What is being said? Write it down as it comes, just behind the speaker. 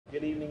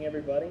Good evening,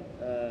 everybody.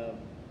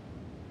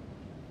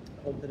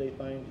 Hope today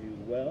finds you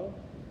well.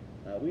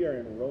 We are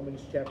in Romans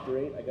chapter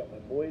 8. I got my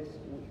boys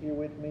here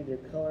with me. They're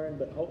coloring,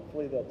 but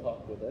hopefully they'll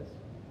talk with us.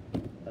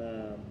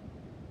 But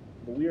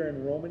we are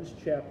in Romans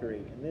chapter 8,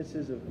 and this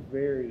is a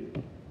very,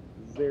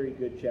 very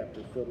good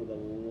chapter filled with a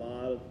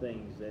lot of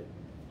things that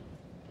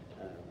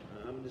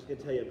I'm just going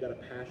to tell you. I've got a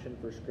passion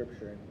for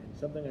Scripture, and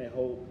something I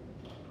hope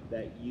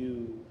that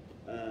you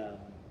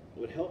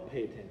would help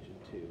pay attention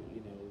to.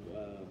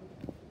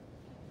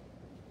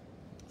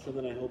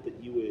 Something I hope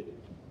that you would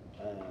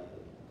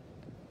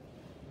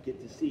get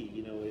to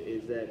see,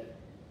 is that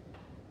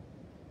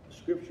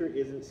Scripture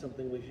isn't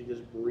something we should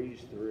just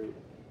breeze through.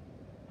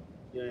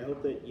 I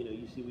hope that,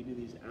 you see we do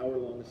these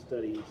hour-long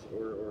studies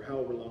or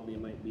however long they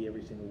might be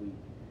every single week,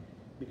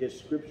 because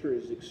Scripture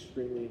is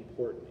extremely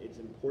important. It's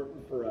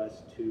important for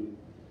us to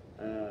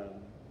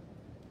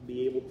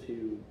be able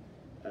to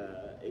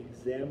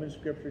examine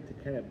Scripture, to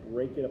kind of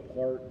break it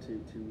apart, to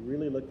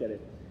really look at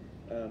it.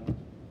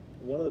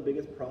 One of the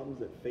biggest problems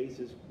that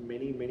faces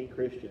many, many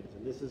Christians,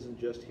 and this isn't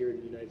just here in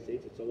the United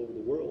States, it's all over the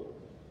world.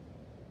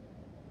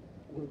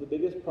 One of the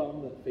biggest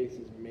problems that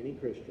faces many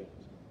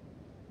Christians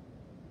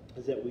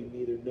is that we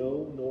neither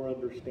know nor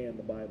understand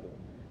the Bible.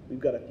 We've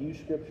got a few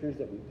scriptures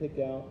that we pick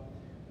out.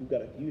 We've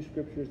got a few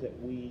scriptures that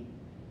we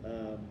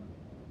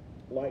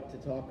like to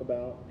talk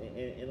about,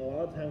 and a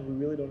lot of times we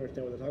really don't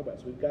understand what they're talking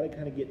about. So we've got to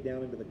kind of get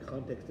down into the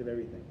context of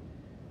everything.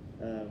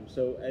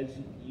 So as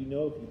you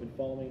know, if you've been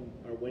following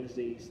our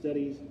Wednesday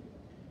studies,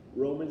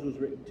 Romans was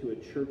written to a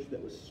church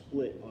that was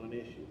split on an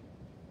issue.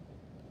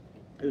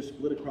 It was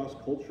split across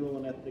cultural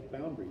and ethnic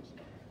boundaries.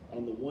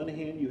 On the one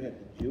hand, you had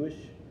the Jewish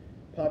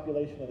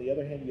population. On the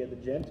other hand, you had the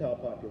Gentile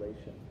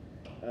population.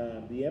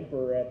 The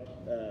emperor, at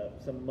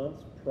some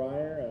months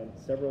prior, a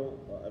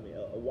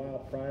while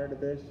prior to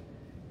this,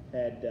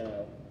 had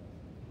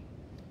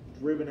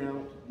driven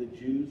out the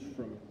Jews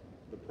from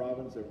the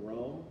province of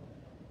Rome,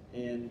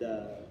 and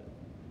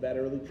that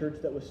early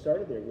church that was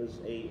started there was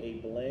a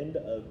blend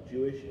of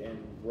Jewish and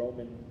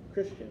Roman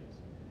Christians.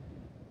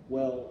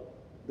 Well,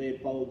 they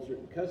had followed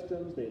certain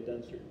customs, they had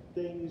done certain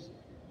things,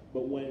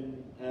 but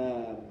when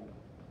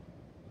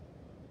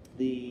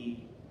the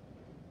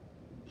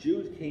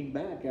Jews came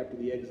back after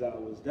the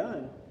exile was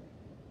done,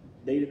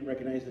 they didn't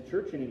recognize the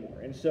church anymore.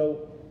 And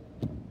so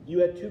you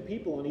had two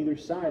people on either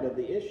side of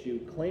the issue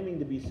claiming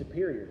to be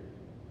superior.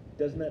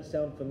 Doesn't that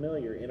sound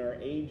familiar in our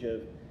age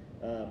of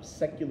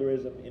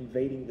secularism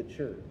invading the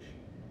church,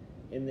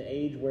 in the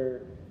age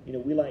where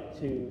we like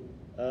to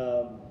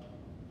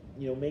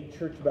make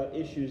church about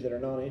issues that are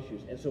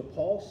non-issues? And so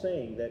Paul's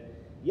saying that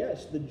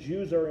yes, the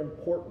Jews are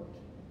important,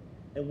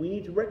 and we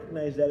need to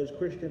recognize that as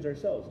Christians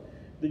ourselves.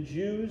 The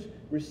Jews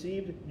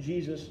received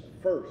Jesus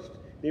first.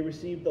 They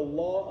received the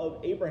law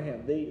of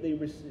Abraham. They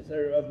received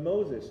of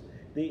Moses.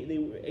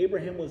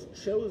 Abraham was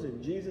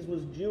chosen. Jesus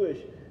was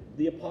Jewish.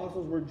 The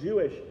apostles were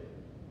Jewish,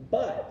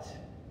 but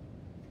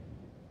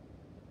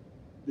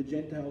the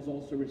Gentiles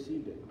also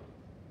received it.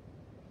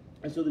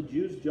 And so the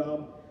Jews'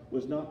 job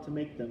was not to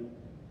make them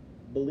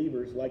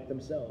believers like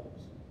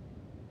themselves.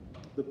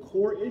 The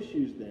core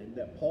issues then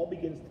that Paul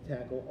begins to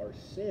tackle are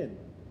sin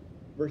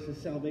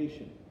versus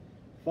salvation.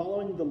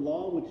 Following the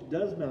law, which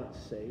does not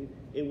save,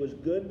 it was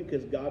good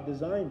because God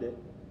designed it,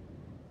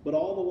 but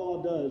all the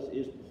law does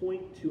is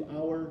point to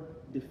our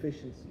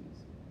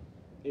deficiencies.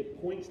 It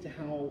points to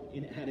how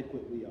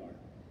inadequate we are.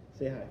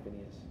 Say hi,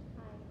 Phineas.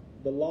 Hi.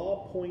 The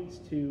law points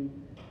to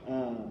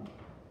how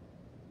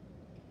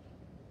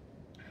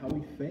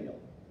we fail.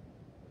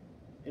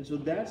 And so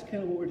that's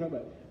kind of what we're talking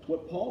about.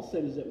 What Paul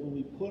said is that when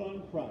we put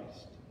on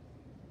Christ,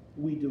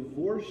 we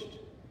divorced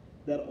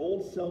that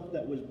old self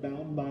that was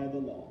bound by the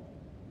law.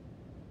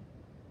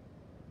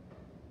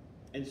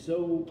 And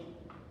so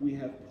we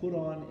have put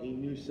on a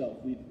new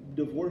self. We've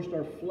divorced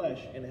our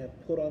flesh and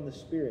have put on the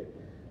Spirit.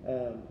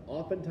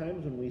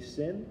 Oftentimes when we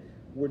sin,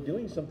 we're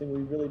doing something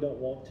we really don't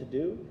want to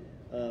do.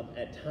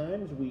 At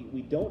times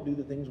we don't do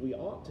the things we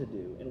ought to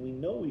do, and we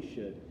know we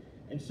should.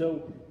 And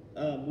so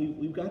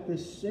we've got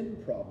this sin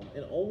problem,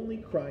 and only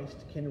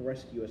Christ can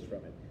rescue us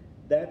from it.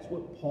 That's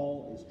what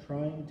Paul is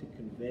trying to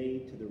convey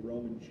to the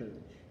Roman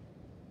church.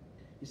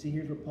 You see,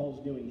 here's what Paul's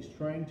doing. He's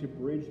trying to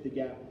bridge the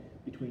gap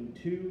between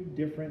two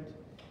different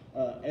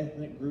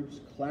ethnic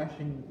groups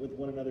clashing with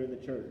one another in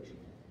the church.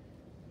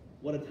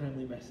 What a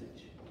timely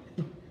message.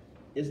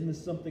 Isn't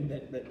this something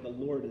that the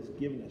Lord has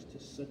given us to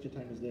such a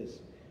time as this?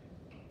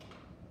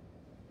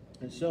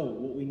 And so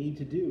what we need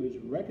to do is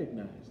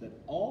recognize that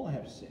all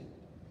have sinned.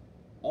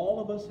 All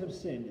of us have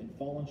sinned and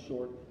fallen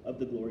short of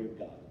the glory of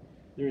God.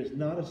 There is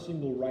not a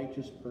single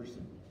righteous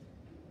person.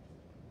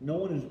 No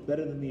one is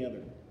better than the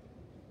other.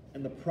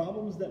 And the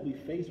problems that we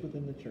face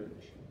within the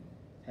church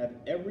have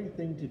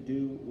everything to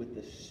do with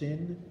the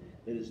sin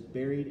that is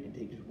buried and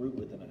takes root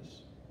within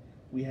us.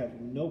 We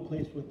have no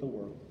place with the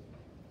world.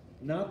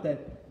 Not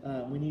that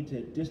we need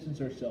to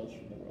distance ourselves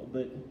from the world,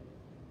 but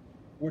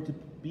we're to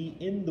be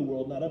in the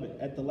world, not of it.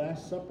 At the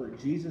Last Supper,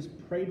 Jesus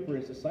prayed for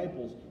his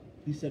disciples.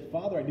 He said,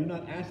 "Father, I do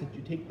not ask that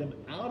you take them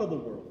out of the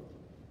world,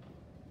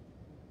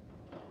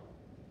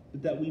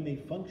 but that we may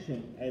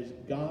function as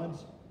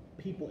God's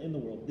people in the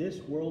world. This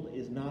world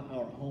is not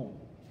our home.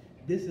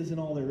 This isn't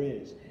all there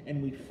is,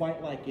 and we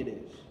fight like it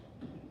is.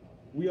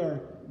 We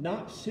are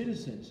not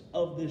citizens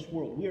of this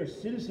world. We are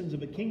citizens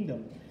of a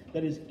kingdom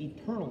that is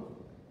eternal,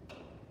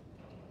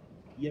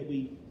 yet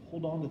we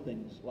hold on to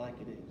things like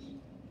it is.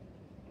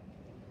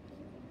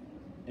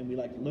 And we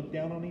like to look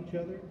down on each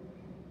other.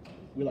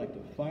 We like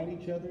to fight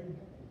each other.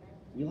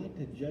 We like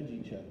to judge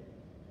each other.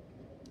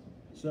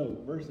 So,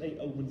 verse 8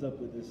 opens up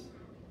with this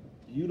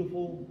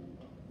beautiful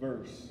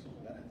verse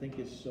that I think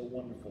is so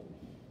wonderful.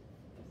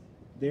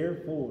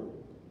 Therefore,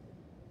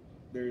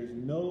 there is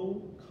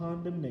no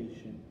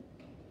condemnation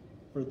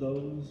for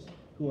those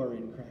who are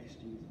in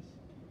Christ Jesus.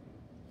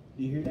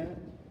 Do you hear that?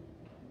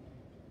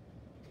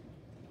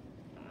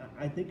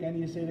 I think I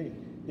need to say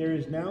that. There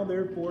is now,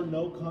 therefore,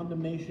 no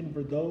condemnation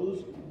for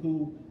those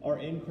who are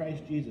in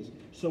Christ Jesus.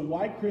 So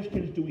why,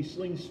 Christians, do we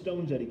sling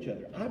stones at each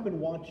other? I've been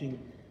watching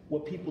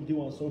what people do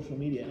on social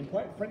media, and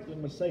quite frankly, I'm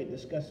going to say it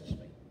disgusts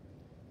me.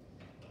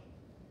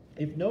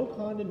 If no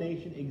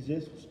condemnation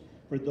exists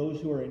for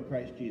those who are in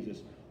Christ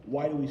Jesus,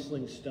 why do we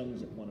sling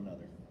stones at one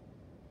another?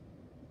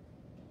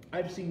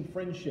 I've seen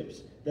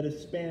friendships that have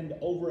spanned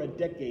over a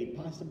decade,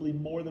 possibly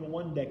more than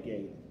one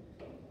decade,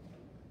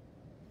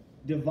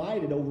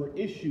 divided over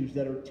issues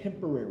that are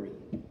temporary.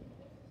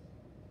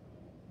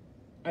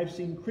 I've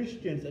seen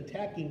Christians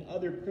attacking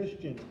other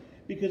Christians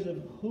because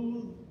of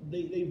who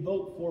they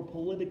vote for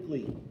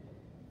politically.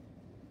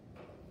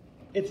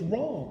 It's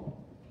wrong.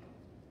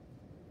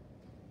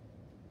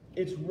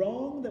 It's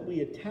wrong that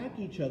we attack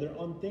each other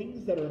on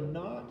things that are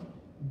not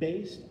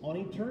based on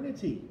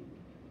eternity,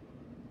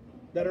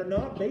 that are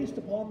not based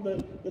upon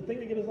the thing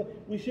that gives us life.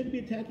 We shouldn't be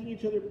attacking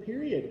each other,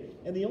 period.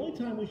 And the only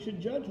time we should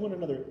judge one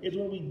another is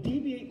when we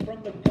deviate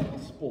from the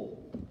gospel.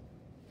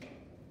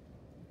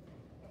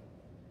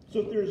 So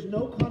if there is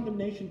no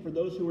condemnation for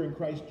those who are in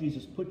Christ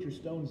Jesus, put your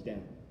stones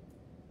down.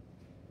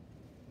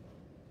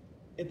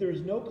 If there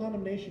is no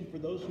condemnation for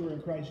those who are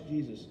in Christ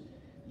Jesus,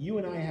 you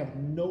and I have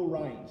no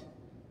right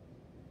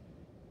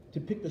to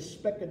pick the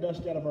speck of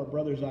dust out of our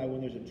brother's eye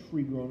when there's a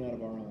tree growing out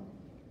of our own.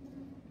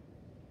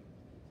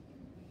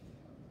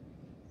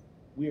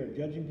 We are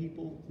judging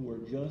people who are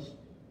just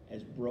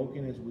as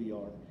broken as we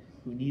are,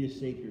 who need a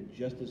Savior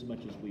just as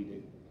much as we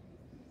do.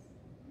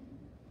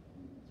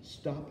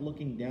 Stop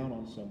looking down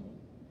on someone.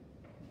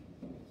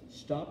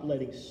 Stop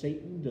letting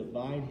Satan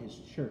divide his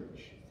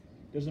church.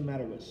 Doesn't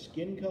matter what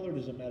skin color,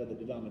 doesn't matter the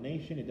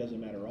denomination, it doesn't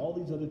matter all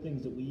these other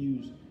things that we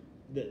use,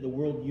 that the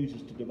world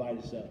uses to divide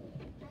us up.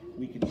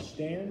 We can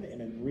stand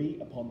and agree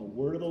upon the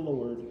word of the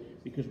Lord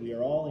because we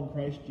are all in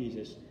Christ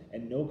Jesus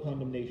and no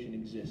condemnation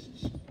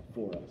exists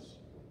for us.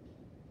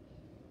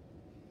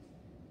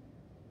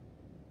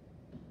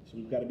 So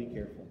we've got to be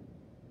careful.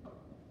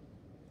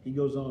 He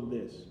goes on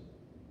this.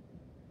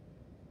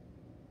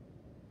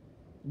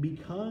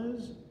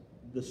 Because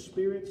the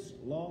Spirit's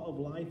law of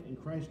life in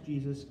Christ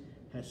Jesus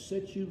has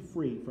set you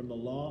free from the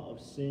law of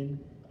sin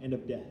and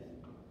of death.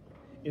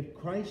 If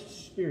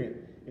Christ's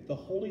Spirit, if the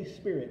Holy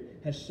Spirit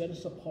has set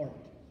us apart,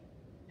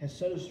 has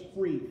set us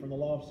free from the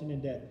law of sin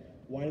and death,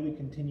 why do we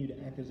continue to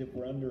act as if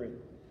we're under it?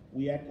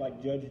 We act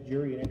like judge,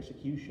 jury, and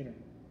executioner.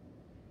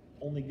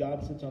 Only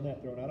God sits on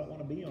that throne. I don't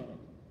want to be on it.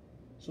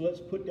 So let's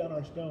put down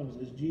our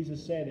stones. As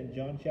Jesus said in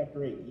John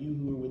chapter 8, you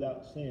who are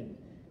without sin,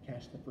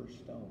 cast the first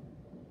stone.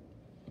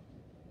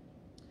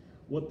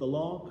 What the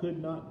law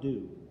could not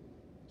do,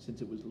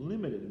 since it was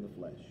limited in the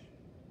flesh,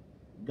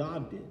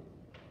 God did.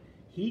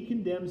 He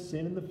condemned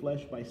sin in the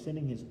flesh by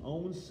sending his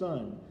own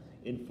Son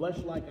in flesh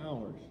like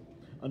ours,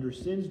 under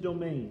sin's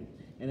domain,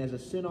 and as a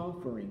sin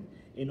offering,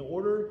 in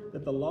order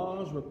that the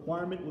law's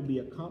requirement would be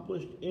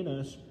accomplished in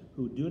us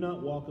who do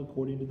not walk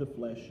according to the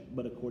flesh,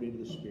 but according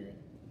to the Spirit.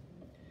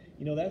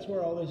 You know, that's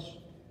where all this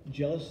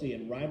jealousy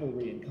and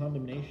rivalry and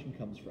condemnation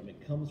comes from.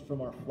 It comes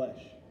from our flesh.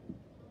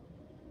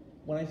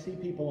 When I see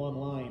people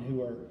online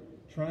who are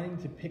trying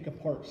to pick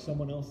apart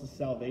someone else's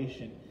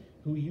salvation,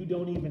 who you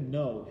don't even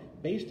know,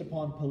 based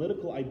upon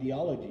political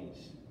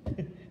ideologies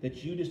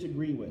that you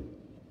disagree with.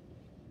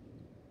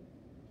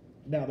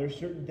 Now, there's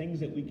certain things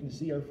that we can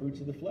see are fruits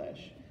of the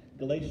flesh.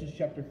 Galatians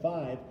chapter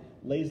 5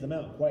 lays them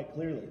out quite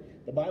clearly.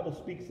 The Bible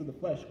speaks of the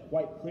flesh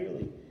quite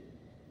clearly.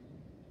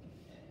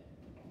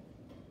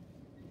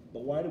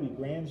 But why do we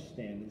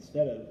grandstand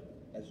instead of,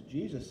 as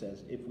Jesus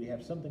says, if we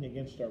have something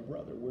against our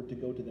brother, we're to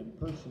go to them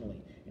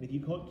personally. And if you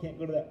can't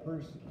go to that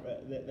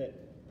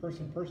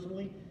person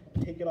personally,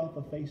 take it off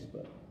of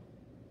Facebook.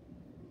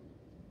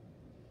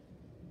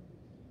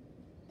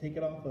 Take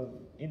it off of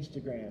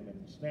Instagram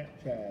and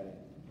Snapchat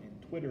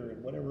and Twitter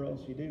and whatever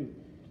else you do.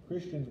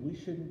 Christians, we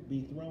shouldn't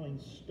be throwing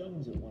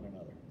stones at one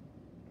another.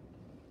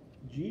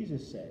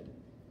 Jesus said,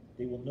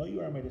 they will know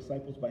you are my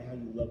disciples by how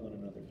you love one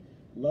another.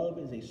 Love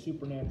is a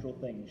supernatural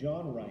thing.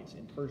 John writes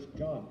in 1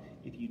 John,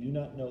 if you do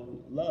not know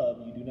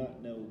love, you do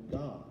not know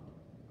God.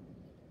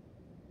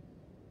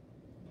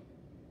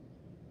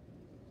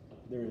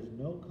 There is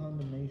no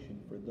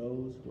condemnation for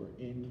those who are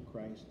in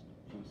Christ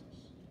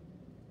Jesus.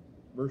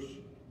 Verse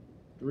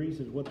 3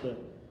 says, what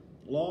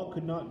law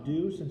could not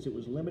do since it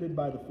was limited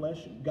by the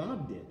flesh,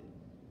 God did.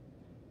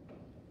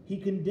 He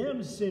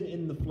condemned sin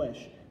in the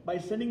flesh by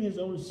sending his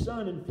own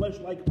Son in flesh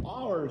like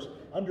ours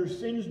under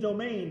sin's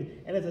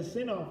domain and as a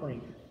sin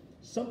offering.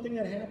 Something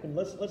that happened.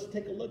 Let's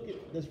take a look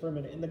at this for a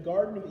minute. In the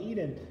Garden of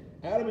Eden,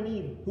 Adam and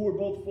Eve, who were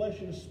both flesh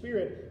and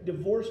spirit,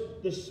 divorced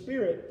the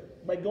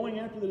spirit by going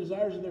after the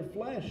desires of their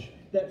flesh.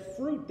 That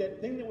fruit,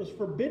 that thing that was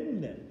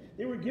forbidden them.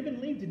 They were given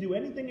leave to do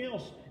anything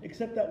else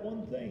except that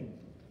one thing.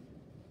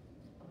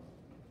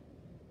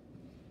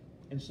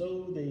 And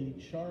so they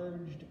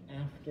charged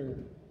after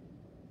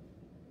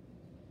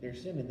their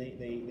sin, and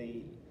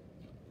they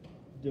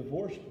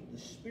divorced the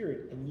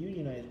spirit and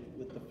unionized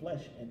with the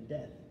flesh and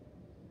death.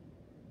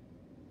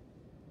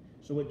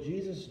 So what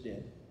Jesus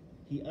did,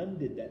 he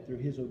undid that through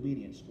his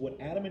obedience. What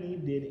Adam and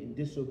Eve did in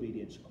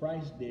disobedience,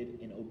 Christ did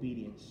in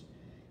obedience.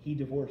 He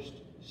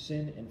divorced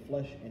sin and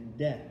flesh and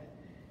death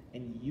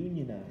and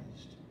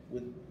unionized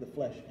with the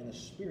flesh and the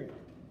spirit.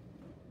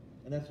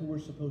 And that's who we're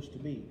supposed to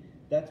be.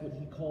 That's what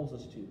he calls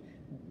us to.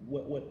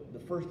 What the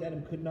first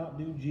Adam could not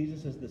do,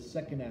 Jesus as the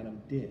second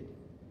Adam did.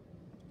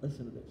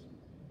 Listen to this.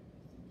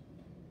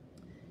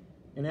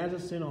 And as a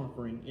sin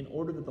offering, in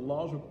order that the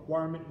law's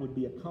requirement would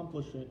be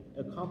accomplished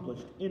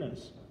in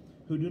us,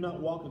 who do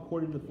not walk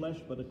according to the flesh,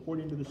 but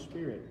according to the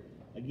Spirit.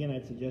 Again,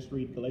 I'd suggest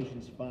read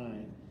Galatians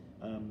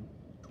 5,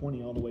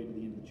 20 all the way to the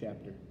end of the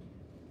chapter.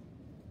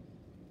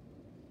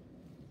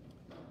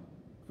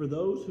 For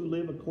those who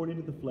live according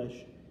to the flesh,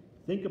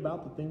 think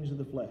about the things of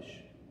the flesh.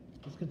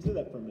 Let's consider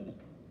that for a minute.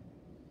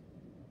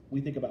 We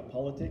think about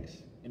politics,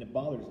 and it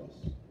bothers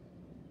us.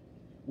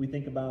 We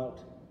think about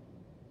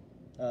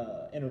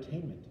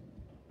entertainment,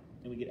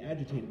 and we get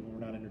agitated when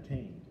we're not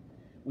entertained.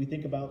 We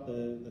think about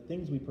the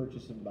things we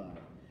purchase and buy.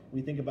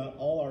 We think about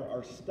all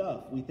our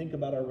stuff. We think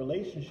about our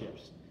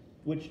relationships,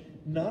 which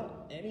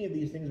not any of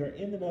these things are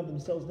in and of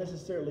themselves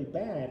necessarily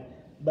bad,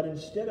 but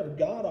instead of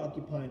God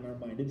occupying our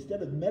mind,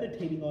 instead of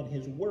meditating on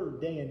his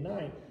word day and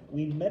night,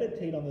 we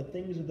meditate on the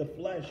things of the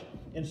flesh,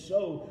 and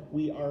so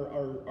we are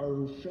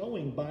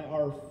showing by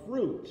our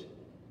fruit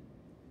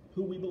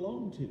who we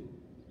belong to.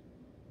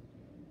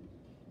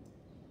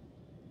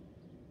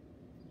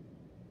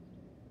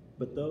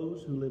 But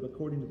those who live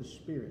according to the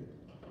Spirit,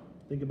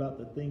 think about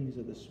the things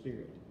of the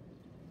Spirit.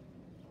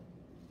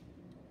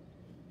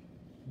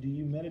 Do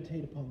you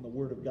meditate upon the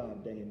Word of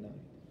God day and night?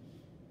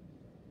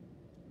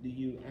 Do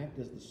you act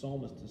as the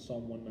psalmist in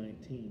Psalm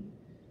 119,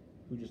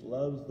 who just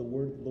loves the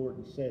word of the Lord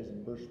and says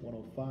in verse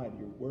 105,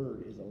 your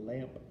word is a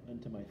lamp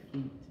unto my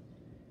feet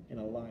and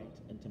a light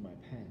unto my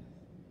path?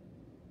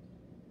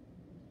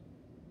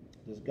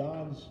 Does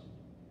God's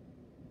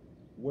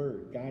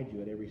word guide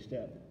you at every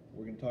step?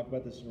 We're going to talk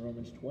about this in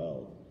Romans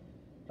 12.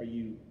 Are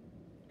you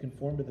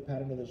conformed to the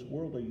pattern of this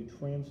world? Are you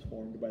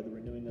transformed by the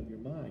renewing of your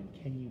mind?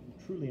 Can you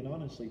truly and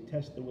honestly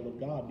test the will of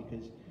God?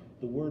 Because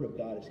the word of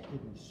God is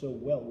hidden so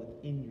well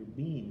within your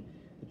being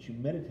that you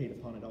meditate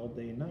upon it all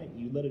day and night.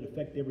 You let it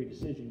affect every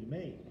decision you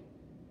make.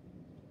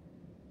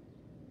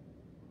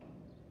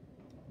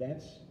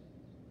 That's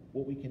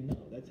what we can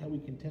know. That's how we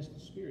can test the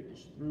Spirit,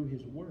 is through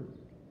his word.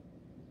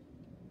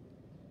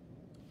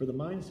 For the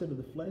mindset of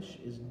the flesh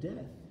is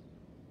death.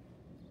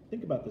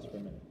 Think about this for a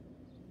minute.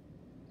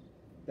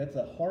 That's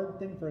a hard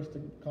thing for us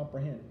to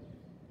comprehend.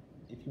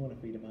 If you want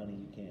to feed him honey,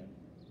 you can.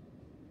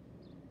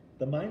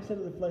 The mindset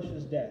of the flesh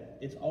is death.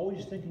 It's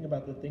always thinking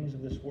about the things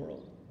of this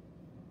world.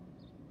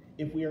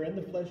 If we are in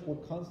the flesh,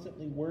 we're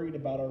constantly worried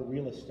about our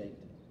real estate.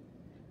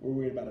 We're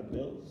worried about our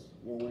bills.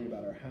 We're worried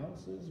about our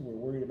houses. We're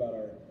worried about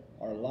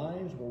our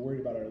lives. We're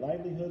worried about our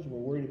livelihoods. We're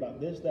worried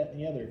about this, that,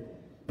 and the other.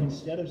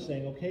 Instead of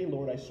saying, okay,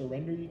 Lord, I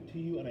surrender to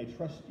you and I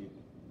trust you.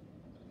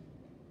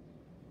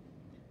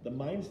 The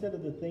mindset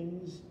of the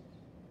things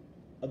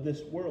of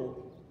this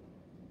world,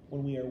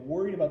 when we are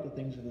worried about the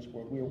things of this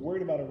world, we are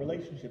worried about our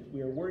relationships,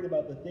 we are worried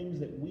about the things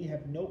that we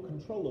have no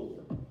control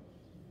over,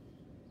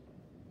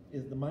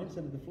 is the mindset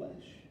of the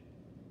flesh.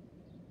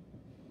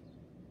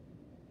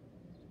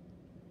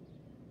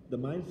 The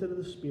mindset of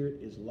the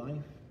Spirit is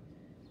life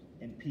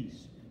and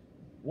peace.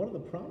 One of the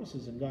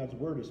promises in God's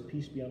word is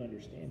peace beyond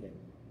understanding.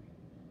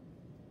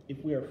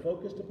 If we are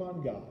focused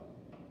upon God,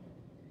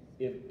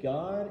 if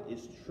God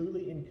is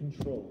truly in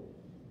control,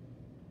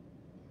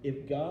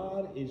 if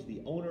God is the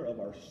owner of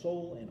our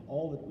soul and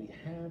all that we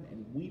have,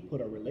 and we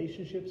put our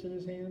relationships in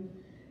his hand,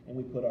 and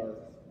we put our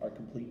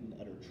complete and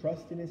utter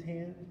trust in his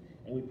hand,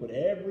 and we put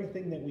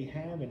everything that we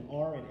have and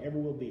are and ever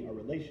will be, our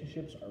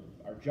relationships,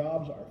 our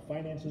jobs, our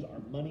finances, our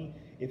money,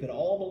 if it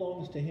all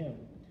belongs to him,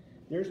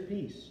 there's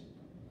peace.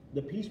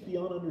 The peace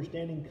beyond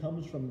understanding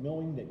comes from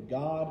knowing that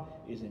God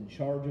is in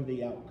charge of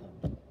the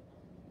outcome.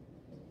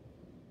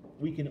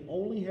 We can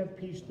only have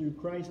peace through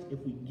Christ if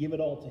we give it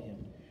all to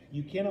him.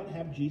 You cannot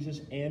have Jesus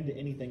and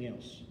anything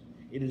else.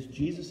 It is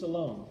Jesus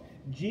alone.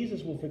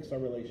 Jesus will fix our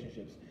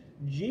relationships.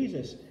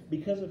 Jesus,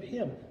 because of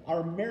him,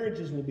 our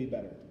marriages will be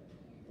better.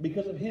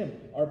 Because of him,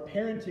 our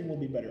parenting will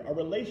be better. Our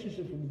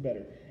relationships will be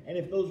better. And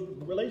if those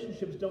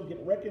relationships don't get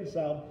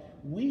reconciled,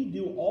 we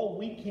do all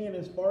we can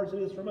as far as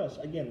it is from us.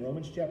 Again,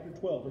 Romans chapter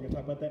 12. We're going to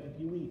talk about that in a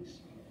few weeks.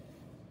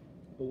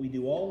 but we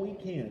do all we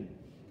can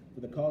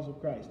for the cause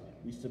of Christ.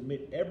 We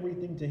submit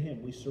everything to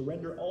Him. We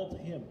surrender all to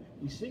Him.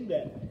 We sing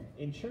that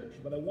in church,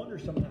 but I wonder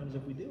sometimes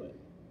if we do it.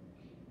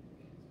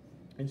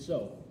 And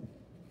so,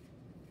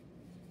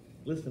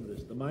 listen to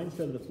this. The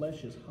mindset of the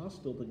flesh is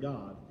hostile to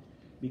God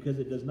because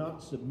it does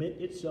not submit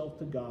itself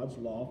to God's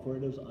law, for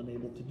it is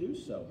unable to do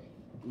so.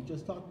 We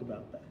just talked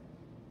about that.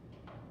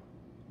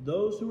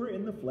 Those who are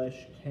in the flesh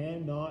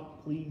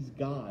cannot please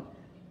God.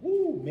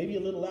 Woo, maybe a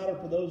little louder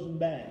for those in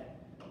back.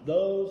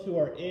 Those who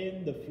are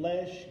in the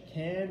flesh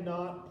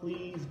cannot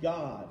please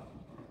God.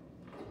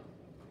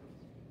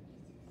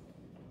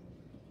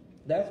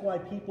 That's why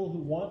people who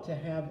want to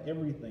have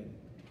everything,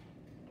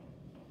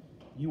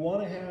 you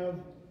want to have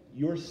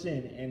your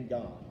sin and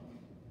God.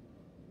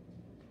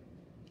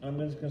 I'm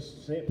just going to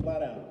say it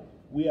flat out.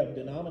 We have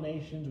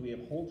denominations, we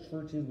have whole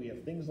churches, we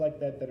have things like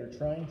that that are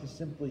trying to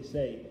simply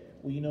say,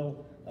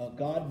 well,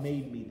 God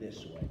made me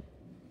this way.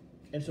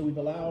 And so we've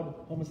allowed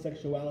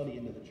homosexuality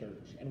into the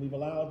church, and we've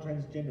allowed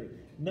transgender.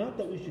 Not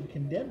that we should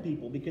condemn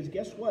people, because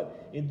guess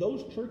what? In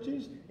those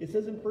churches, it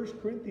says in 1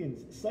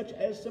 Corinthians, such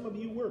as some of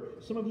you were.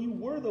 Some of you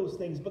were those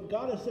things, but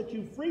God has set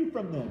you free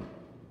from them.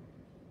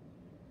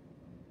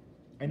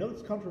 I know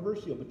it's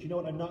controversial, but you know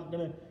what? I'm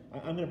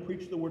going to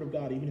preach the word of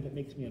God, even if it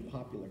makes me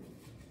unpopular.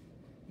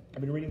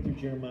 I've been reading through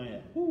Jeremiah.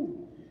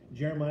 Woo!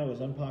 Jeremiah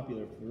was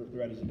unpopular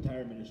throughout his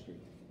entire ministry.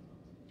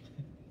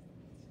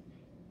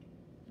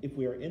 If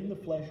we are in the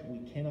flesh, we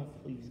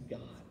cannot please God.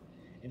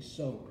 And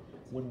so,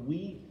 what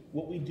we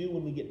do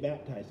when we get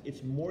baptized,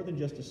 it's more than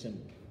just a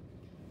symbol.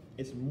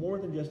 It's more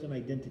than just an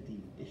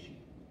identity issue.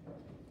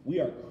 We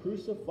are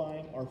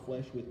crucifying our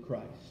flesh with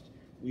Christ.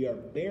 We are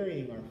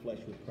burying our flesh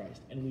with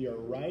Christ. And we are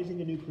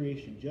rising a new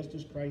creation, just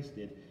as Christ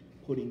did,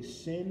 putting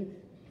sin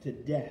to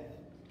death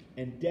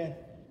and death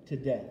to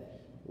death.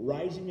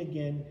 Rising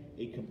again,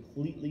 a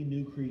completely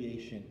new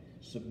creation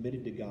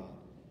submitted to God.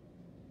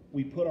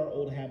 We put our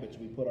old habits,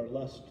 we put our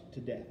lust to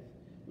death.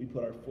 We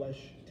put our flesh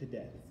to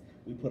death.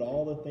 We put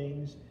all the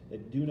things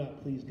that do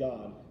not please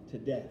God to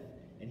death.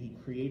 And He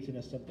creates in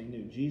us something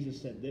new.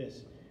 Jesus said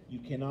this, you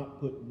cannot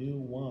put new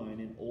wine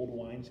in old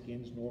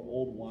wineskins, nor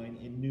old wine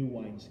in new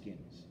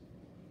wineskins.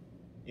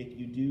 If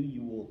you do,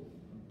 you will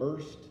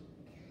burst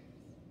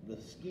the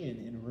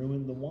skin and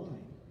ruin the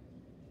wine.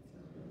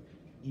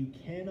 You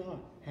cannot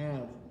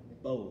have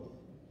both.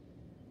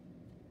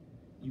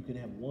 You can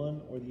have one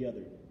or the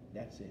other.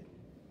 That's it.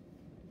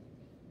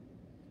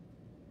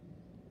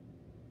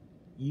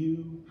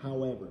 You,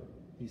 however,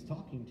 He's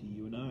talking to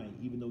you and I,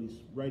 even though He's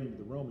writing to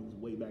the Romans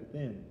way back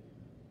then,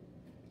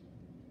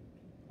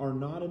 are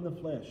not in the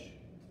flesh,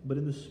 but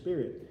in the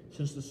Spirit,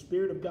 since the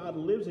Spirit of God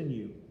lives in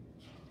you.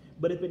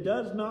 But if it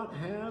does not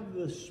have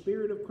the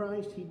Spirit of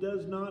Christ, he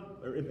does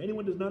not, or if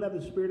anyone does not have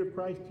the Spirit of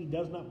Christ, he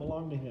does not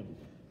belong to Him.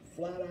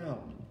 Flat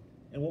out.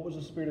 And what was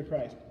the Spirit of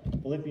Christ?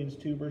 Philippians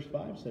 2 verse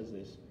 5 says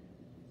this,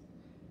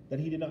 that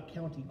He did not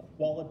count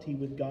equality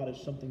with God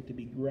as something to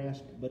be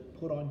grasped, but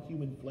put on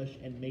human flesh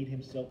and made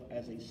Himself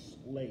as a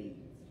slave.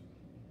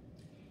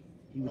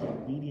 He was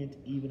obedient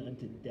even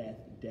unto death,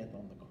 death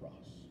on the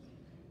cross.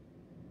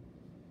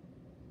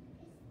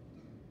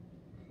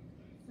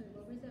 So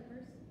what was that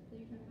verse that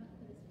you're talking about,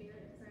 for the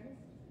Spirit of Christ?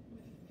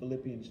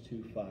 Philippians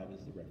 2:5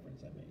 is the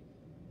reference I made.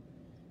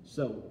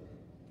 So,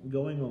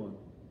 going on.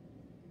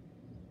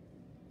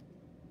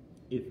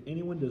 If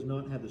anyone does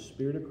not have the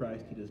Spirit of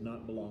Christ, he does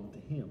not belong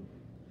to Him.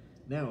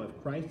 Now,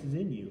 if Christ is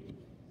in you,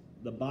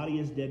 the body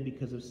is dead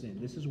because of sin.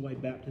 This is why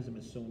baptism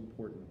is so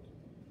important.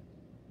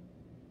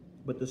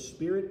 But the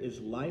Spirit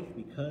is life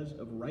because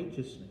of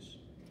righteousness.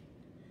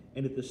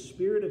 And if the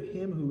Spirit of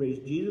Him who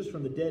raised Jesus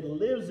from the dead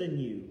lives in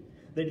you,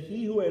 then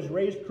He who has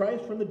raised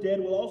Christ from the dead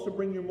will also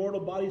bring your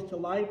mortal bodies to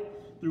life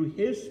through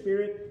His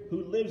Spirit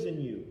who lives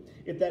in you.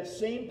 If that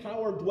same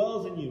power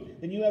dwells in you,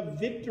 then you have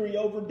victory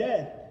over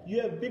death. You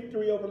have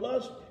victory over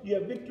lust. You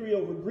have victory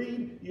over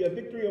greed. You have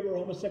victory over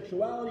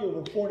homosexuality,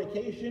 over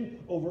fornication,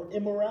 over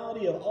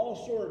immorality of all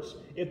sorts.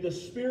 If the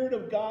Spirit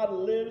of God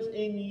lives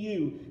in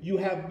you, you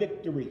have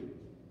victory.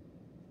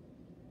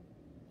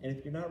 And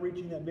if you're not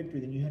reaching that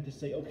victory, then you have to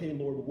say, okay,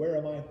 Lord, where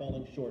am I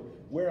falling short?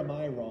 Where am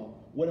I wrong?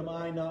 What am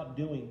I not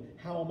doing?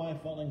 How am I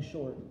falling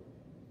short?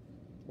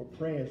 Or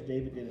pray as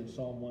David did in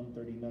Psalm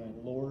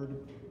 139, Lord,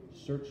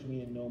 search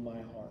me and know my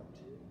heart.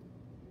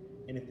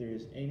 And if there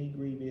is any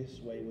grievous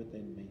way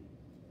within me,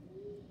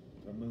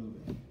 remove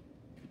it.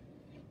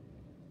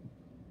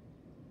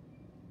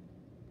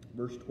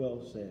 Verse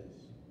 12 says,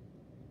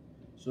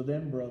 so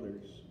then,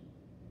 brothers,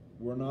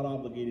 we're not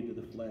obligated to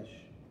the flesh,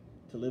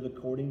 to live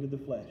according to the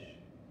flesh.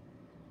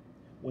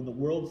 When the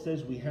world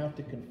says we have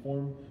to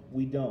conform,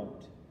 we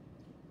don't.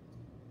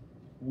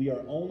 We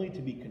are only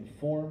to be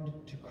conformed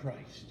to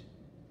Christ.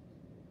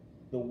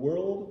 The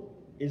world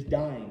is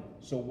dying.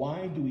 So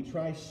why do we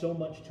try so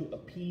much to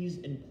appease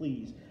and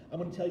please? I'm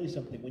going to tell you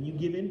something. When you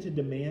give in to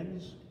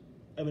demands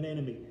of an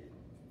enemy,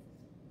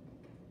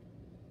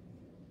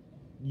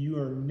 you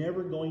are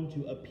never going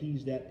to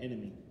appease that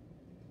enemy.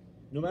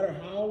 No matter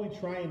how we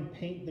try and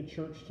paint the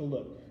church to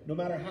look, no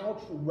matter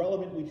how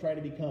relevant we try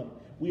to become,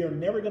 We are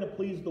never going to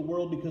please the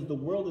world because the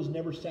world is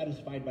never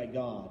satisfied by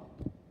God.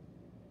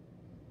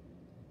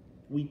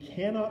 We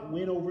cannot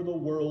win over the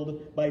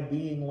world by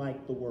being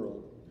like the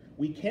world.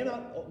 We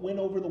cannot win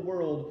over the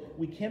world.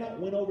 We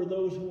cannot win over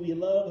those who we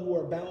love who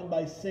are bound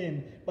by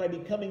sin by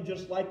becoming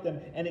just like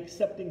them and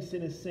accepting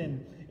sin as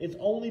sin. It's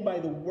only by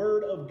the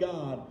Word of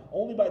God,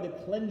 only by the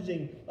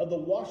cleansing of the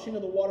washing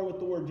of the water with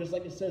the Word, just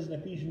like it says in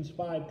Ephesians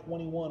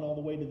 5:21 all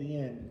the way to the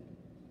end.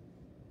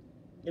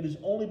 It is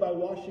only by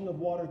washing of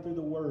water through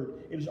the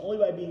Word. It is only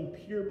by being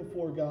pure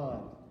before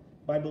God,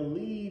 by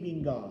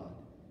believing God.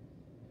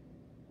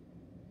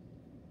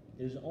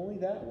 It is only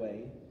that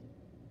way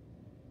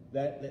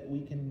that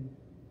we can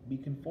be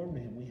conformed to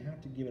Him. We have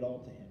to give it all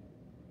to Him.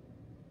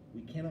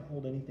 We cannot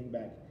hold anything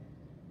back,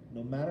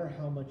 no matter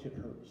how much it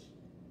hurts.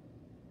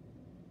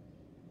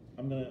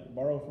 I'm going to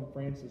borrow from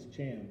Francis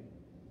Chan.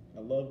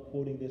 I love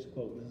quoting this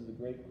quote. This is a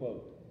great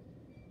quote.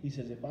 He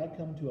says, if I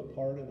come to a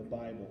part of the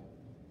Bible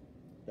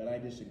that I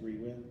disagree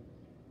with,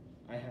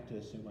 I have to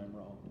assume I'm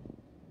wrong.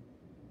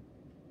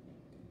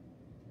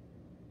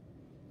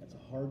 That's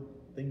a hard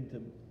thing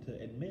to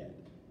admit.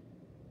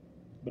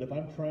 But if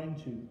I'm trying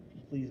to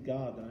please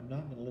God, then I'm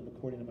not going to live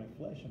according to my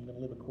flesh. I'm going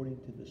to live according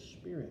to the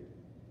Spirit.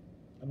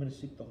 I'm going to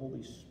seek the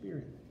Holy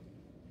Spirit.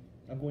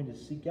 I'm going to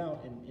seek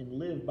out and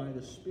live by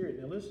the Spirit.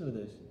 Now listen to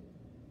this.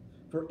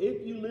 For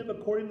if you live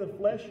according to the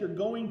flesh, you're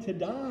going to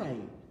die.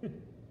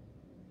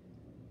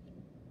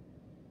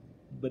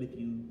 But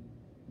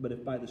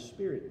if by the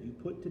Spirit you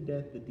put to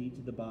death the deeds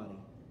of the body,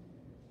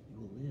 you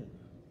will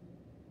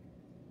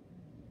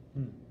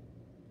live.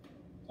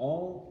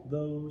 All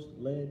those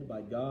led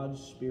by God's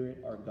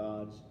Spirit are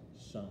God's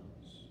sons.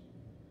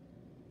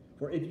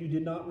 For if you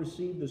did not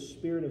receive the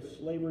spirit of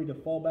slavery to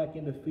fall back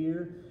into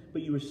fear,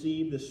 but you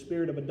received the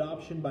spirit of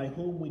adoption by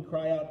whom we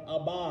cry out,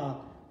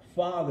 Abba,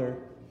 Father,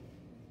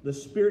 the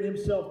Spirit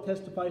Himself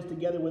testifies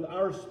together with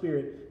our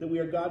spirit that we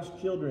are God's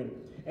children.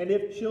 And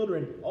if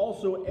children,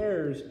 also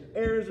heirs,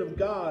 heirs of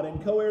God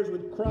and co-heirs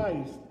with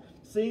Christ,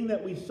 seeing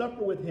that we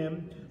suffer with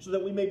Him, so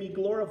that we may be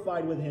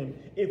glorified with Him.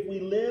 If we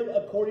live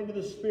according to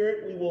the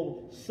Spirit, we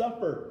will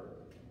suffer.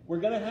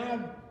 We're going to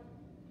have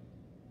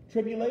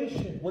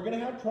tribulation. We're going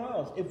to have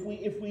trials. If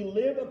we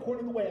live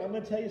according to the way, I'm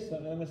going to tell you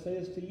something. I'm going to say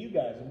this to you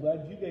guys. I'm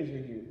glad you guys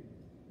are here.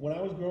 When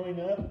I was growing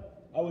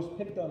up, I was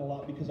picked on a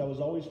lot because I was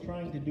always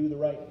trying to do the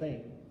right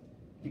thing.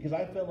 Because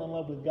I fell in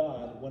love with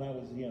God when I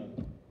was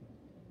young.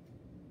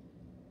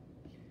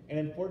 And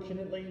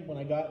unfortunately, when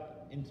I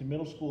got into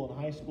middle school and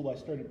high school, I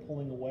started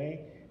pulling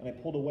away, and I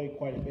pulled away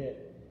quite a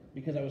bit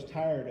because I was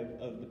tired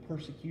of the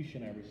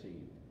persecution I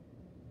received.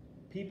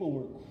 People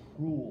were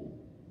cruel.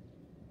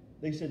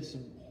 They said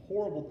some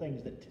horrible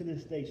things that to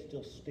this day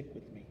still stick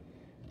with me.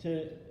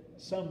 To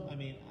some,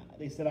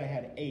 they said I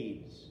had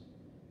AIDS.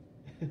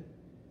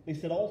 They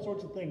said all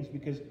sorts of things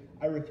because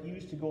I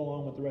refused to go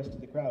along with the rest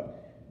of the crowd.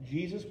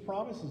 Jesus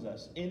promises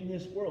us in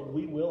this world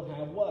we will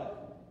have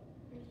what?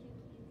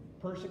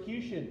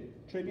 Persecution,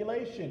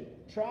 tribulation,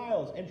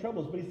 trials, and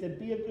troubles. But He said,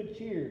 be of good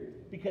cheer,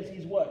 because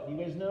He's what? You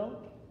guys know?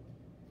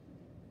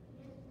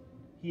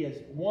 He has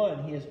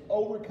won. He has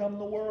overcome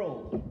the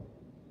world.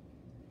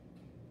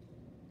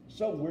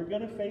 So we're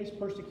going to face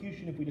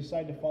persecution if we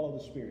decide to follow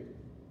the Spirit.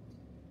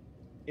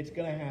 It's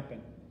going to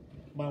happen.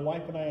 My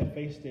wife and I have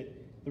faced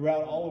it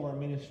throughout all of our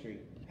ministry,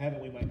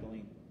 haven't we,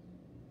 Michaeline?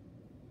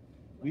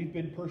 We've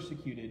been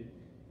persecuted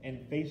and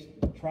faced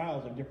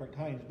trials of different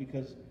kinds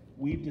because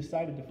we've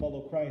decided to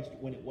follow Christ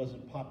when it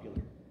wasn't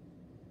popular.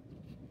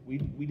 We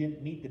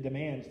didn't meet the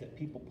demands that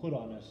people put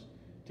on us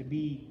to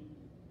be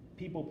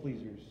people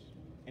pleasers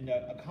and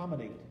to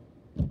accommodate.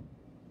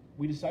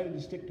 We decided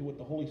to stick to what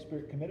the Holy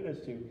Spirit committed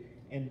us to,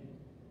 and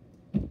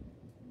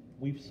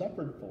we've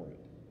suffered for it.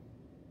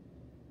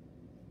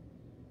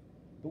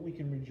 But we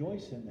can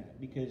rejoice in that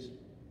because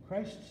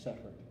Christ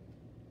suffered,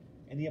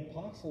 and the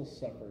apostles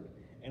suffered,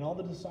 and all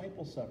the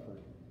disciples suffered.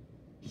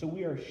 So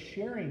we are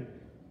sharing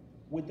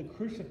with the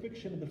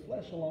crucifixion of the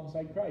flesh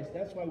alongside Christ.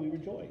 That's why we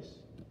rejoice.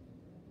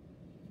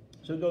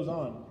 So it goes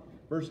on,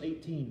 verse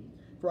 18.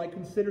 For I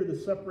consider the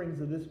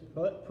sufferings of this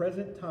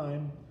present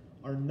time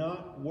are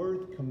not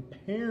worth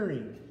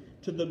comparing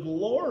to the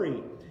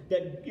glory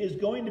that is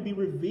going to be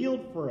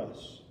revealed for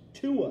us,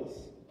 to us.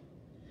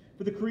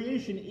 For the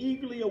creation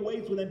eagerly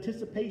awaits with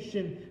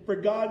anticipation for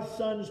God's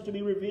sons to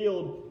be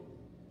revealed.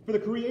 For the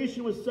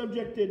creation was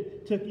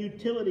subjected to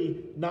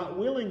futility, not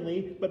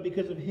willingly, but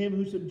because of Him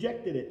who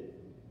subjected it,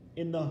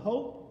 in the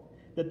hope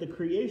that the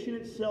creation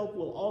itself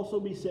will also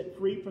be set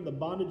free from the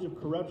bondage of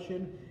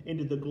corruption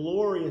into the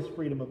glorious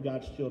freedom of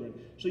God's children.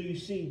 So you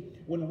see,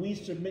 when we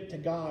submit to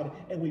God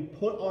and we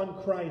put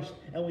on Christ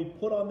and we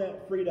put on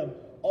that freedom,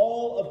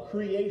 all of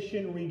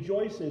creation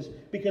rejoices,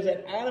 because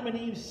at Adam and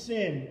Eve's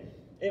sin,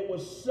 it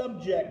was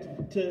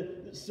subject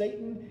to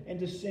Satan and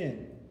to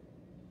sin.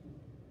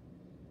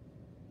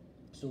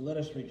 So let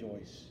us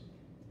rejoice.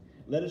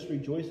 Let us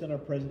rejoice in our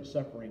present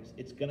sufferings.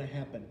 It's going to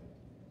happen.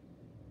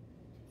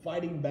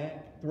 Fighting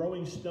back,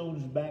 throwing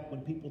stones back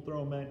when people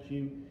throw them at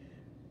you,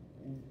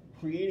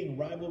 creating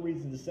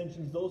rivalries and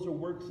dissensions, those are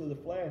works of the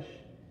flesh.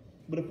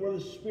 But if we're the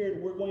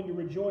Spirit, we're going to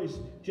rejoice,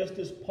 just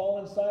as Paul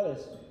and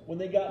Silas, when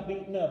they got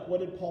beaten up, what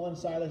did Paul and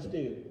Silas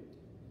do?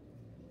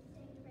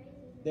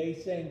 They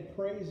sang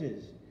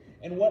praises.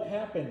 And what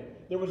happened?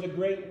 There was a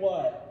great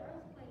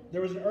what?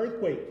 There was an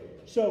earthquake.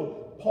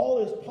 So Paul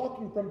is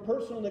talking from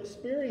personal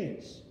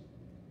experience.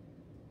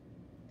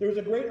 There was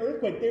a great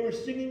earthquake. They were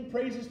singing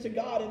praises to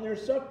God in their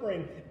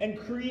suffering, and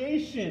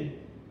creation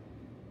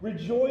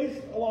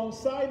rejoiced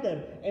alongside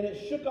them, and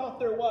it shook off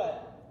their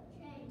what?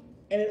 Chains.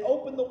 And it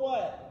opened the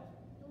what?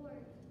 Doors.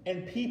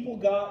 And people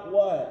got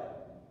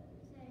what?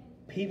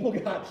 Saved. People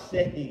got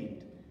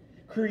saved.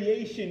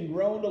 Creation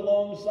groaned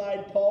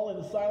alongside Paul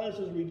and Silas'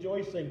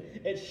 rejoicing.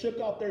 It shook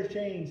off their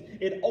chains.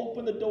 It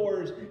opened the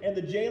doors, and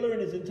the jailer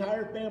and his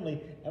entire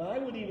family. And I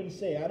would even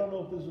say, I don't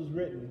know if this was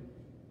written,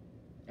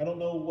 I don't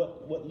know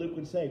what Luke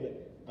would say,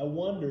 but I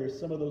wonder if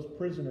some of those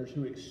prisoners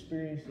who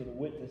experienced and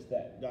witnessed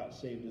that got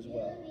saved as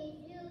well.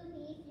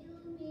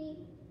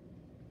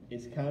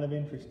 It's kind of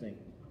interesting.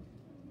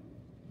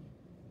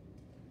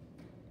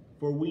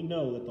 For we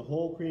know that the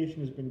whole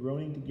creation has been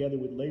groaning together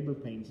with labor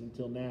pains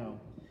until now.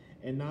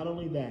 And not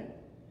only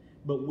that,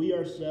 but we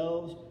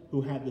ourselves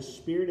who have the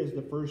Spirit as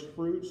the first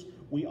fruits,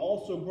 we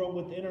also groan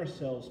within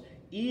ourselves,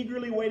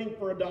 eagerly waiting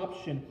for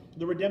adoption,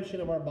 the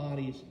redemption of our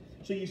bodies.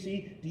 So you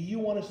see, do you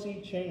want to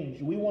see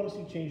change? We want to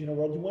see change in the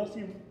world. Do you want to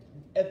see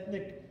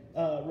ethnic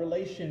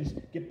relations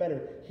get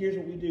better? Here's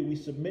what we do. We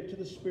submit to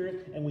the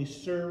Spirit, and we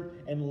serve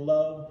and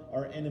love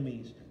our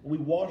enemies. We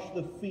wash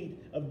the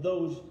feet of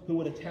those who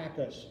would attack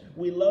us.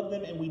 We love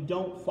them, and we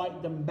don't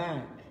fight them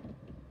back.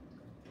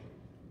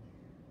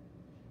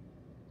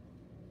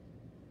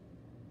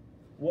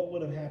 What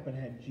would have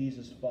happened had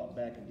Jesus fought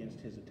back against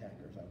his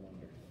attackers, I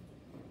wonder?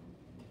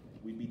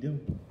 We'd be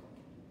doomed.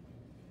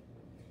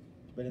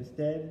 But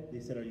instead, they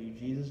said, "Are you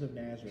Jesus of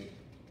Nazareth?"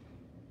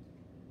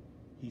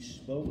 He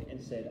spoke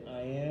and said,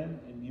 "I am."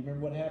 And you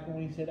remember what happened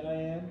when he said, "I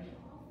am"?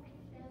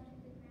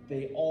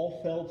 They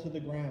all fell to the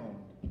ground.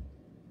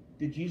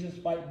 Did Jesus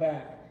fight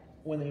back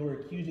when they were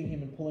accusing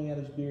him and pulling out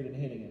his beard and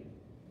hitting him?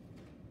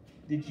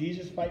 Did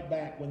Jesus fight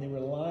back when they were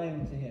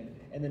lying to him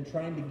and then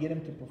trying to get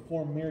him to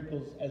perform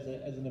miracles as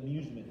an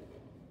amusement?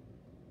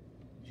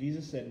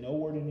 Jesus said no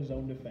word in his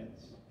own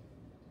defense.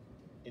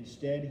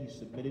 Instead, he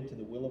submitted to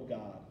the will of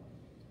God.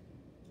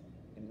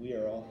 And we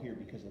are all here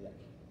because of that.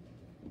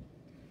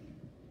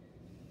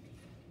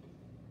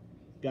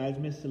 Guys,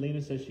 Miss Selena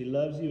says she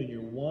loves you and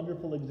you're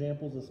wonderful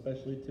examples,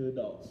 especially to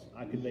adults.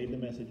 I conveyed the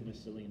message, Miss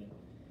Selena.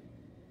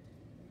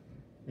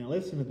 Now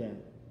listen to that.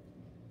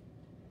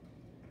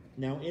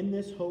 Now in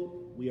this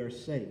hope we are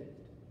saved.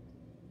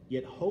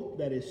 Yet hope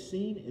that is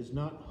seen is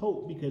not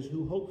hope, because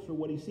who hopes for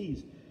what he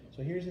sees?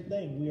 So here's the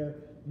thing. We are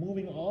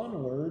moving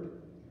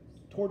onward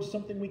towards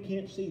something we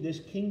can't see. This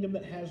kingdom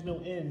that has no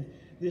end.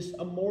 This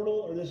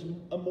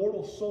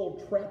immortal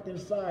soul trapped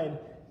inside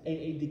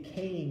a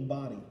decaying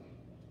body.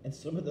 And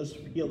some of us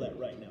feel that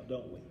right now,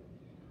 don't we?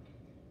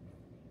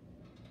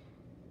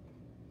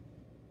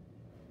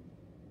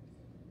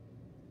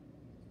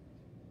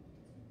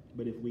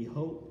 But if we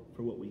hope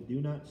for what we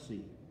do not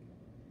see,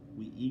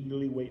 we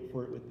eagerly wait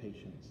for it with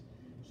patience.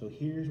 So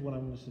here's what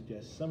I'm going to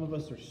suggest. Some of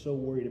us are so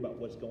worried about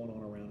what's going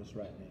on around us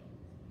right now.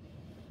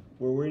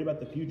 We're worried about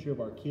the future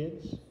of our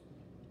kids.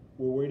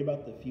 We're worried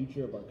about the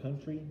future of our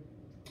country.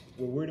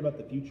 We're worried about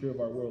the future of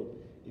our world.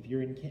 If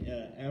you're in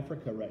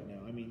Africa right now,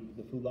 I mean,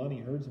 the Fulani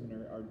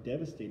herdsmen are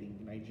devastating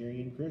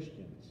Nigerian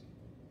Christians.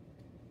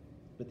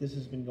 But this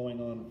has been going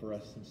on for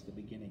us since the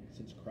beginning,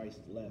 since Christ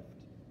left.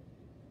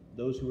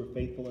 Those who were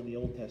faithful in the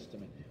Old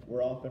Testament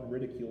were often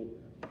ridiculed,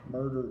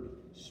 murdered,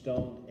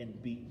 stoned,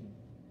 and beaten.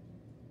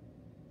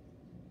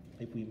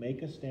 If we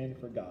make a stand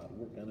for God,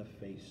 we're going to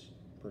face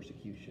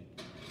persecution.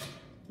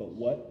 But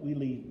what we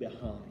leave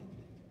behind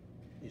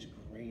is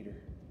greater,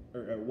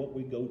 or what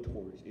we go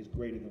towards is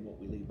greater than what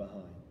we leave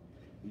behind.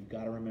 We've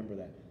got to remember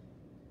that.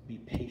 Be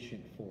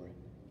patient for it.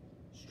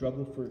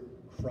 Struggle for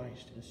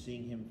Christ and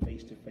seeing him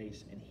face to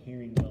face and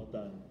hearing well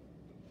done.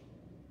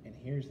 And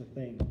here's the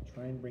thing.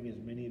 Try and bring as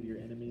many of your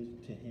enemies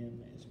to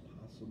him as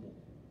possible.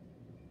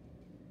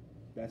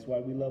 That's why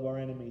we love our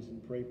enemies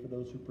and pray for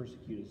those who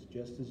persecute us,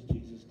 just as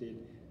Jesus did,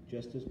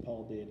 just as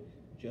Paul did,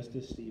 just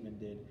as Stephen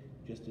did,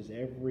 just as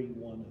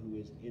everyone who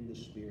is in the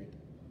Spirit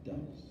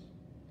does.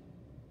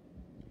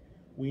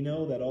 We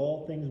know that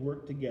all things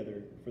work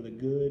together for the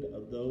good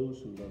of those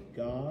who love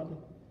God,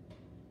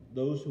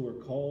 those who are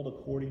called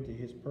according to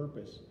his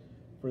purpose.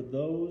 For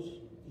those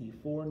he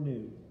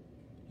foreknew,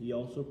 he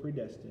also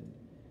predestined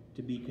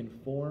to be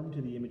conformed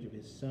to the image of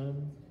his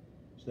Son,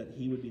 so that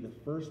he would be the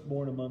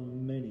firstborn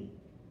among many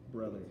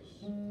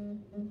brothers.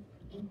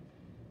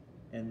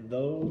 And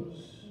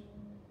those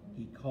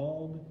he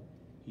called,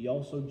 he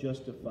also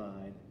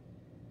justified.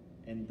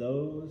 And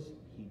those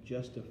he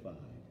justified,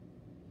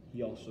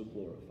 he also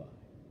glorified.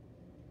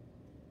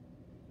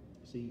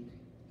 See,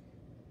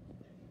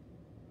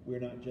 we're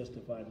not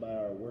justified by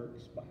our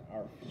works, by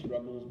our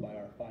struggles, by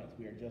our fights.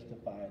 We are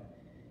justified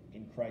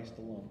in Christ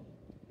alone.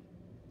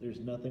 There's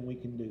nothing we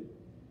can do.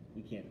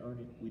 We can't earn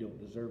it. We don't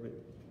deserve it.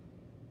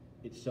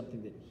 It's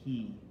something that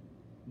he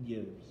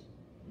gives.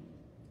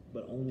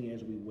 but only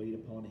as we wait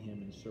upon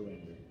Him and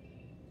surrender.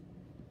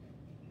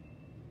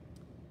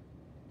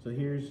 So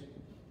here's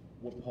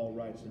what Paul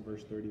writes in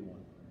verse 31.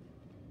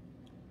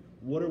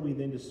 What are we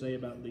then to say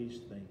about these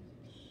things?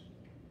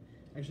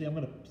 Actually, I'm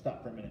going to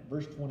stop for a minute.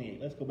 Verse 28.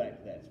 Let's go back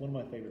to that. It's one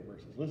of my favorite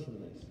verses. Listen to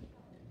this.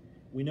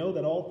 We know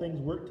that all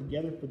things work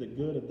together for the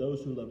good of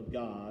those who love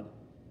God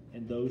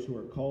and those who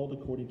are called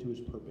according to His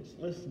purpose.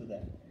 Listen to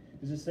that.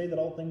 Does it say that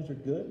all things are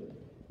good?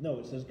 No,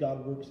 it says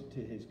God works it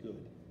to His good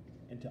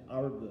and to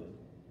our good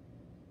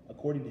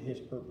according to His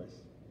purpose.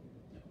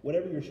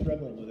 Whatever you're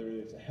struggling with, whether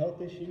it's a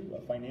health issue,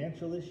 a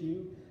financial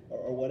issue,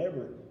 or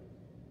whatever,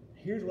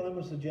 here's what I'm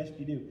going to suggest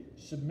you do.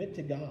 Submit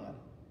to God.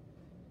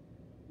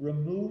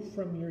 Remove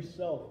from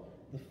yourself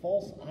the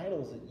false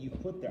idols that you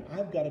put there.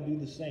 I've got to do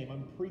the same.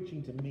 I'm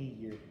preaching to me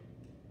here.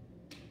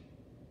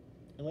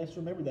 And let's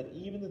remember that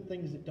even the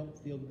things that don't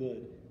feel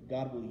good,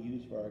 God will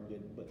use for our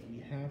good. But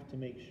we have to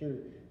make sure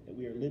that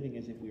we are living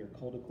as if we are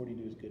called according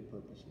to His good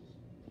purposes.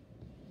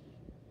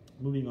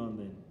 Moving on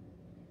then.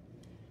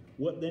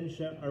 What then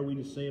are we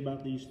to say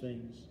about these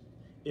things?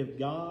 If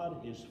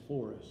God is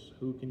for us,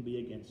 who can be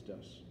against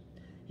us?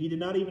 He did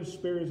not even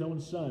spare His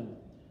own Son,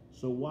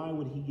 so why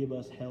would He give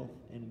us health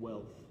and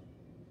wealth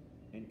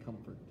and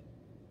comfort?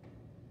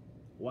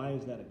 Why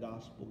is that a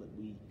gospel that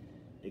we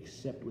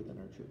accept within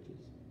our churches?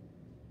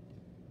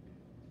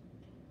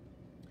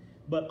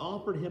 But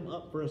offered Him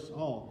up for us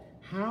all.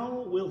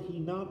 How will He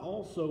not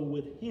also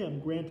with Him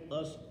grant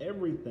us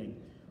everything?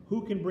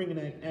 Who can bring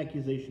an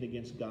accusation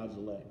against God's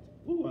elect?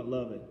 Ooh, I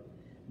love it.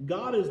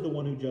 God is the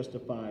one who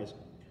justifies.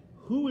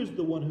 Who is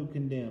the one who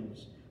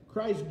condemns?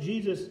 Christ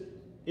Jesus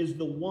is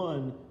the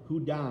one who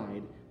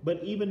died,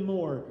 but even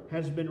more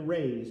has been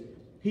raised.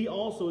 He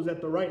also is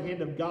at the right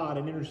hand of God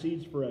and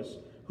intercedes for us.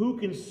 Who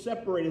can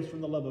separate us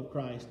from the love of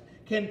Christ?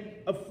 Can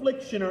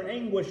affliction or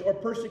anguish or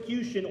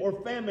persecution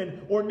or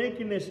famine or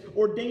nakedness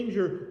or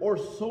danger or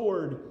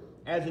sword,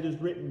 as it is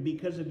written,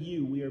 because of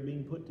you we are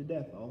being put to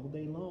death all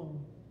day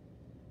long.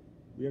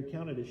 We are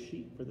counted as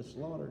sheep for the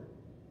slaughter.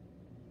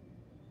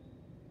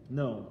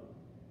 No.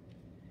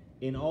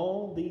 In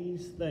all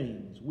these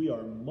things we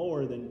are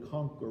more than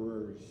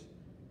conquerors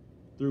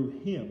through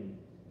Him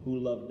who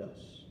loved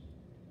us.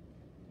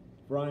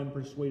 For I am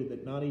persuaded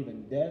that not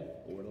even death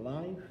or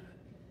life,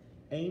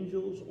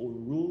 angels or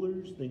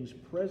rulers, things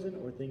present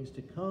or things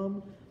to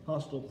come,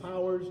 hostile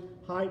powers,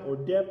 height or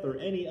depth, or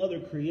any other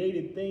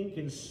created thing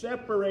can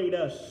separate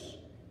us,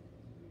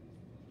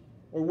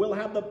 or will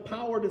have the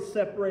power to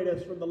separate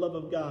us from the love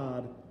of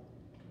God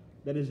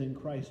that is in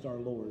Christ our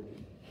Lord.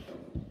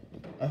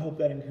 I hope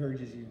that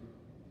encourages you.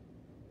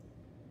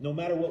 No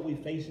matter what we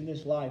face in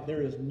this life,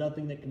 there is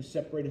nothing that can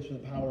separate us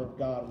from the power of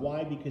God.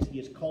 Why? Because He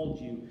has called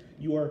you.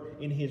 You are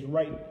in His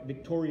right,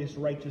 victorious,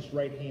 righteous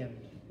right hand.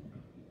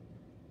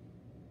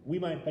 We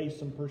might face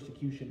some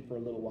persecution for a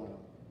little while,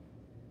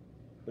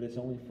 but it's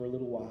only for a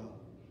little while.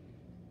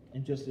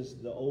 And just as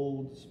the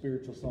old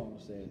spiritual song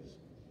says,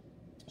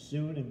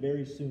 soon and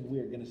very soon we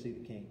are going to see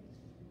the King.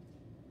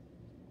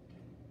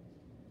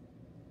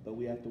 But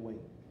we have to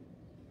wait.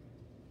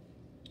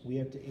 We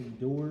have to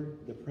endure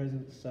the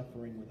present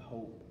suffering with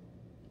hope.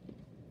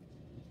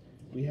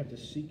 We have to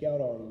seek out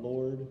our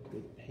Lord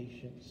with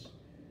patience,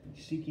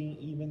 seeking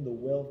even the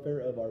welfare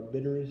of our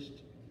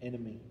bitterest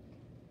enemy.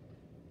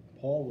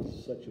 Paul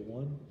was such a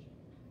one.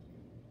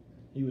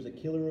 He was a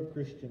killer of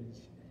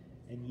Christians,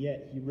 and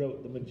yet he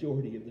wrote the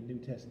majority of the New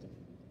Testament.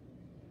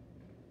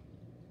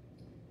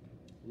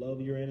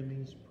 Love your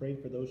enemies, pray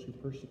for those who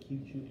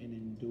persecute you, and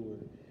endure.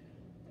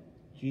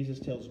 Jesus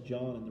tells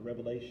John in the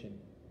Revelation,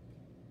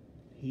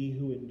 he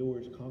who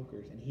endures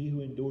conquers, and he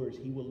who endures,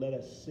 He will let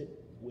us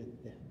sit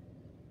with them.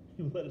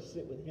 He will let us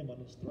sit with Him on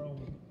His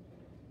throne.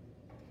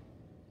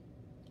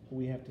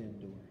 We have to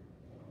endure.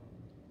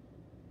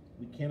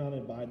 We cannot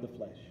abide the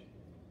flesh.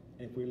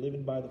 And if we're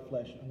living by the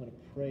flesh, I'm going to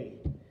pray.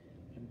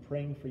 I'm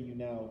praying for you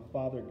now.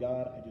 Father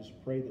God, I just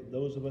pray that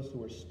those of us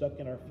who are stuck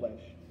in our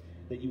flesh,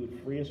 that you would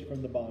free us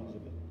from the bonds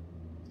of it.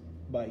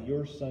 By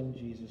your Son,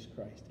 Jesus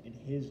Christ. In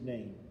His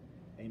name,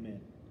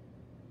 amen.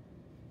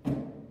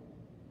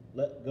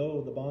 Let go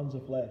of the bonds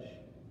of flesh.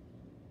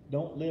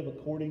 Don't live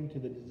according to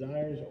the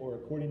desires or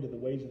according to the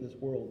ways of this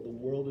world. The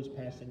world is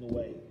passing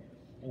away.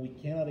 And we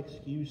cannot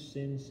excuse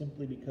sin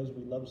simply because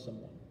we love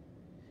someone.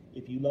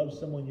 If you love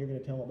someone, you're going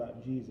to tell them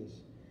about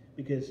Jesus.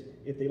 Because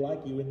if they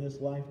like you in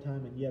this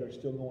lifetime and yet are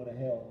still going to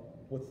hell,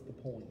 what's the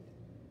point?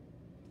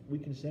 We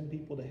can send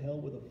people to hell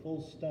with a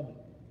full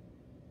stomach.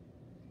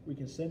 We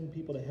can send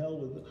people to hell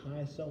with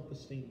high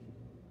self-esteem.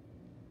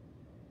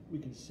 We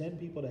can send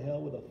people to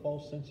hell with a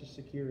false sense of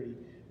security.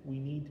 We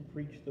need to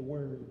preach the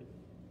word.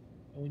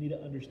 And we need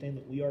to understand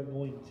that we are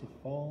going to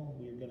fall.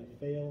 We are going to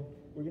fail.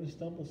 We're going to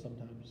stumble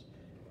sometimes.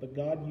 But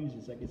God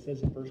uses, like it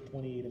says in verse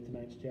 28 of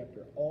tonight's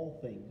chapter, all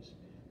things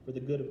for the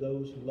good of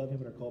those who love Him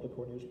and are called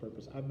according to His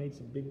purpose. I've made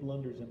some big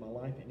blunders in my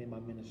life and in my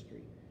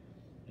ministry.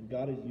 And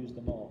God has used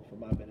them all for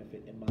my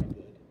benefit and my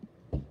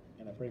good.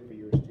 And I pray for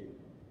yours too.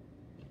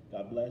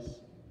 God bless.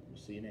 We'll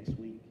see you next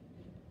week.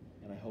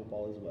 And I hope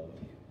all is well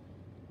with you.